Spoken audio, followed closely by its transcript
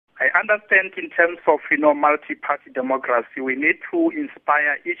understand in terms of, multi-party democracy, we need to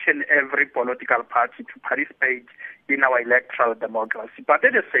inspire each and every political party to participate in our electoral democracy. But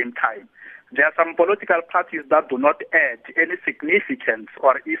at the same time, there are some political parties that do not add any significance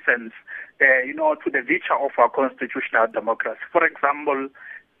or essence, to the virtue of our constitutional democracy. For example,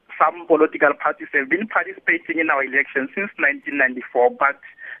 some political parties have been participating in our elections since 1994, but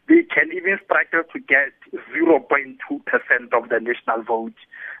they can even struggle to get 0.2% of the national vote.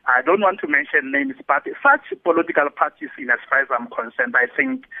 I don't want to mention names, but such political parties, as far as I'm concerned, I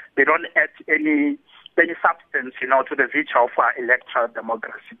think they don't add any substance, to the virtue of our electoral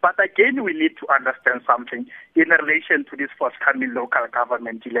democracy. But again, we need to understand something in relation to these forthcoming local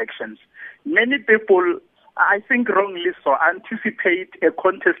government elections. Many people, I think wrongly so, anticipate a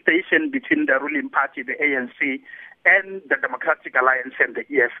contestation between the ruling party, the ANC, and the Democratic Alliance and the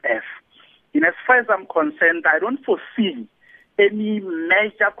EFF. As far as I'm concerned, I don't foresee any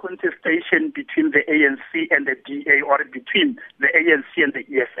major contestation between the ANC and the DA or between the ANC and the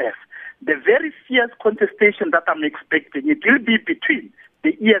EFF. The very fierce contestation that I'm expecting, it will be between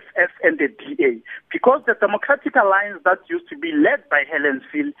the EFF and the DA, because the Democratic Alliance that used to be led by Helen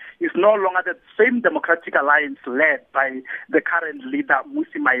Zille is no longer the same Democratic Alliance led by the current leader,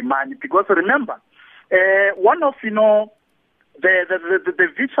 Mmusi Maimane. Because remember, one of, the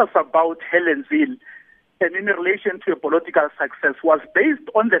virtues about Helen Zille and in relation to a political success was based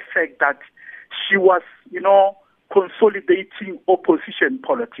on the fact that she was, consolidating opposition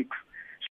politics.